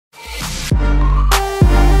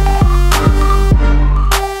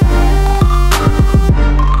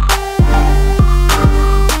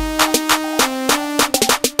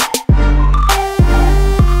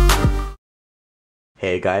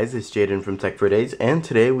Hey guys, it's Jaden from Tech for Days, and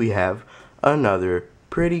today we have another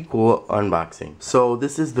pretty cool unboxing. So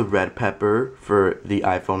this is the Redpepper for the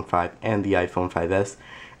iPhone 5 and the iPhone 5S,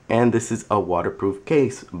 and this is a waterproof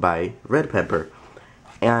case by Redpepper.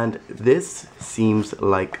 And this seems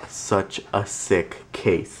like such a sick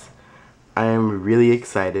case. I am really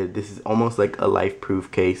excited. This is almost like a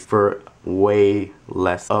life-proof case for way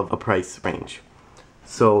less of a price range.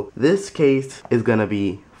 So this case is gonna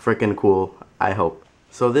be freaking cool, I hope.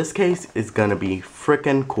 So this case is gonna be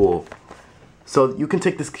freaking cool. So you can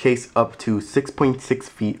take this case up to 6.6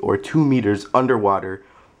 feet or 2 meters underwater,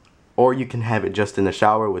 or you can have it just in the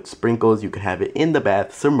shower with sprinkles. You can have it in the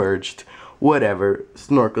bath, submerged, whatever,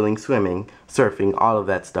 snorkeling, swimming, surfing, all of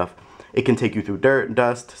that stuff. It can take you through dirt,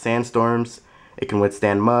 dust, sandstorms. It can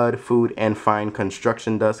withstand mud, food, and fine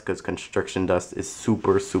construction dust, because construction dust is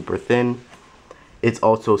super thin. It's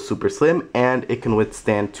also super slim, and it can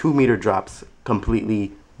withstand 2-meter drops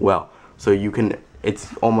completely well. So you can,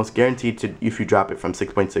 it's almost guaranteed to, if you drop it from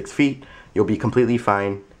 6.6 feet, you'll be completely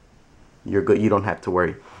fine. You're good, you don't have to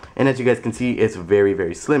worry. And as you guys can see, it's very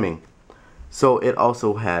slimming. So it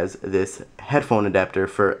also has this headphone adapter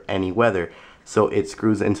for any weather. So it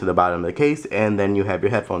screws into the bottom of the case, and then you have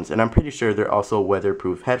your headphones. And I'm pretty sure there are also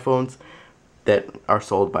weatherproof headphones that are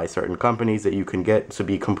sold by certain companies that you can get to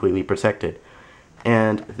be completely protected.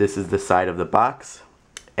 And this is the side of the box,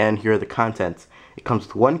 and here are the contents. It comes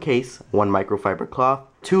with one case, one microfiber cloth,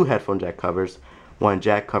 2 headphone jack covers, 1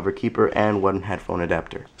 jack cover keeper, and 1 headphone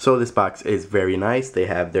adapter. So this box is very nice. They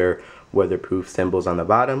have their weatherproof symbols on the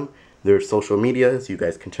bottom, their social medias, you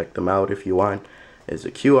guys can check them out if you want. There's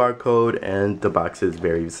a QR code, and the box is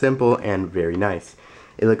very simple and very nice.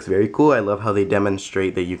 It looks very cool. I love how they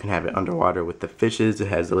demonstrate that you can have it underwater with the fishes. It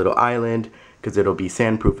has a little island, because it'll be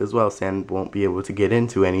sandproof as well. Sand won't be able to get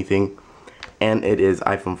into anything. And it is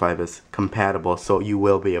iPhone 5S compatible, so you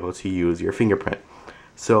will be able to use your fingerprint.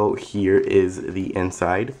 So here is the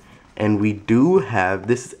inside. And we do have,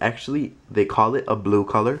 this is actually, they call it a blue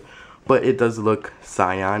color, but it does look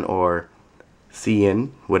cyan or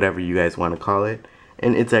cyan, whatever you guys want to call it.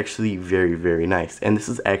 And it's actually very nice. And this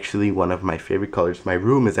is actually one of my favorite colors. My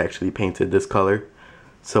room is actually painted this color.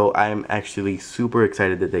 So I'm actually super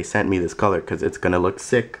excited that they sent me this color, because it's going to look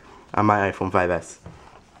sick on my iPhone 5S.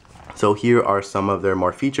 So here are some of their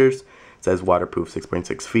more features. It says waterproof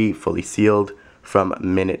 6.6 feet, fully sealed from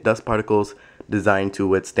minute dust particles, designed to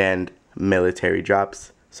withstand military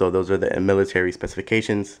drops. So those are the military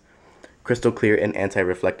specifications. Crystal clear and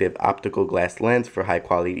anti-reflective optical glass lens for high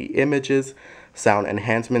quality images. Sound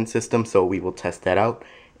enhancement system, so we will test that out.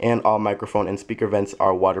 And all microphone and speaker vents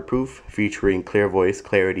are waterproof, featuring clear voice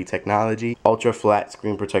clarity technology. Ultra flat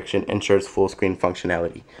screen protection ensures full screen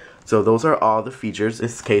functionality. So those are all the features.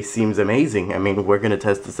 This case seems amazing. I mean, we're gonna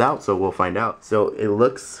test this out, so we'll find out. So it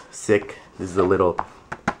looks sick. This is a little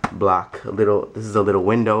block, this is a little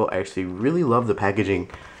window. I actually really love the packaging.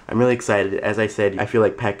 I'm really excited. As I said, I feel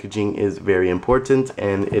like packaging is very important,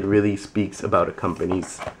 and it really speaks about a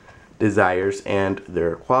company's desires and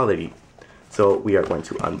their quality. So we are going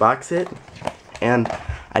to unbox it, and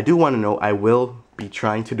I do want to know, I will be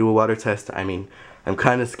trying to do a water test. I mean, I'm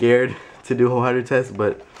kind of scared to do a water test,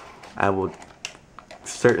 but I will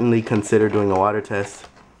certainly consider doing a water test,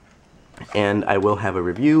 and I will have a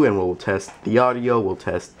review, and we'll test the audio, we'll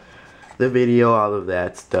test the video, all of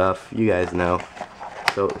that stuff, you guys know.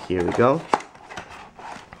 So here we go,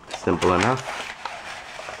 simple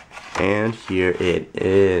enough, and here it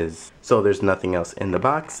is. So there's nothing else in the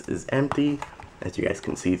box, is empty, as you guys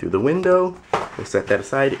can see through the window. We'll set that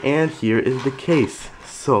aside, and here is the case.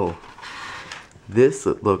 So this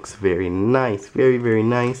looks very nice, very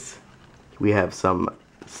nice. We have some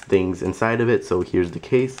things inside of it. So here's the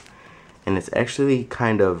case, and it's actually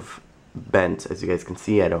kind of bent, as you guys can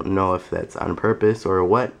see. I don't know if that's on purpose or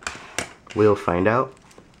what. We'll find out.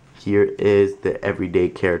 Here is the everyday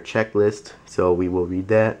care checklist, so we will read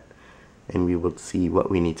that and we will see what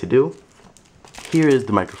we need to do. Here is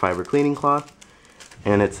the microfiber cleaning cloth,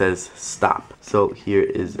 and it says stop. So here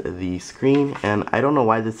is the screen, and I don't know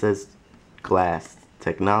why this says glass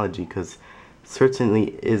technology, because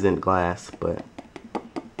certainly isn't glass, but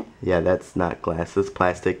yeah, that's not glass, it's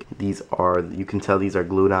plastic. These are, you can tell these are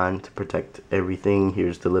glued on to protect everything.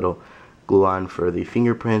 Here's the little glue on for the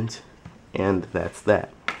fingerprint, and that's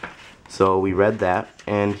that. So we read that,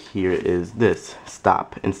 and here is this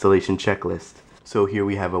stop installation checklist. So here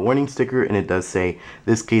we have a warning sticker, and it does say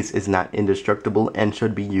this case is not indestructible and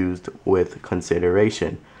should be used with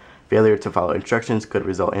consideration. Failure to follow instructions could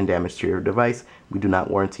result in damage to your device. We do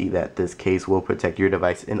not warranty that this case will protect your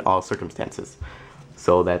device in all circumstances.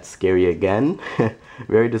 so that's scary again.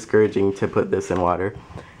 Very discouraging to put this in water.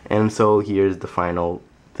 And so here's the final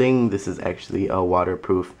thing. This is actually a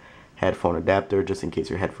waterproof headphone adapter, just in case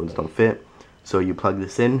your headphones don't fit. So you plug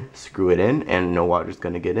this in, screw it in, and no water's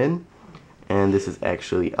gonna get in. And this is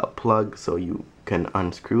actually a plug, so you can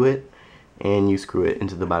unscrew it and you screw it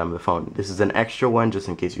into the bottom of the phone. This is an extra one just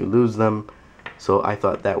in case you lose them. So I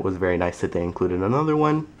thought that was very nice that they included another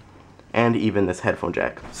one, and even this headphone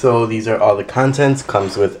jack. So these are all the contents.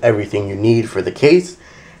 Comes with everything you need for the case,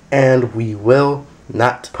 and we will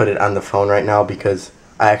not put it on the phone right now because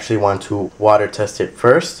I actually want to water test it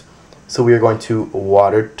first. So we are going to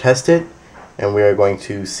water test it, and we are going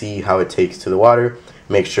to see how it takes to the water,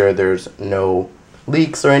 make sure there's no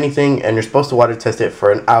leaks or anything. And you're supposed to water test it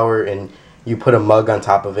for an hour, and you put a mug on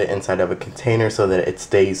top of it inside of a container so that it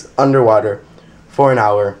stays underwater for an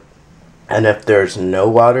hour. And if there's no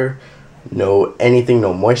water, no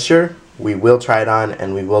moisture, we will try it on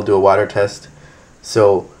and we will do a water test.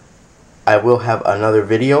 So I will have another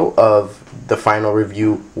video of the final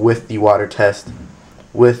review with the water test,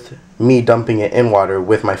 with me dumping it in water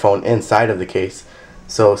with my phone inside of the case.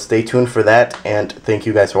 So stay tuned for that, and thank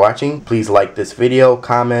you guys for watching. Please like this video,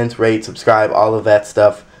 comment, rate, subscribe, all of that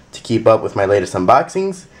stuff to keep up with my latest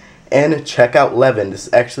unboxings. And check out Levin. This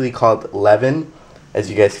is actually called Levin. As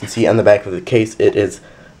you guys can see on the back of the case, it is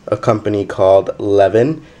a company called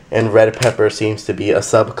Levin, and Redpepper seems to be a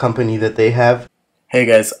sub company that they have. Hey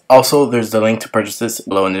guys, also there's the link to purchase this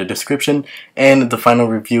below in the description, and the final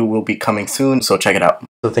review will be coming soon, so check it out.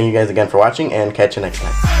 So thank you guys again for watching, and catch you next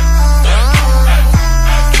time.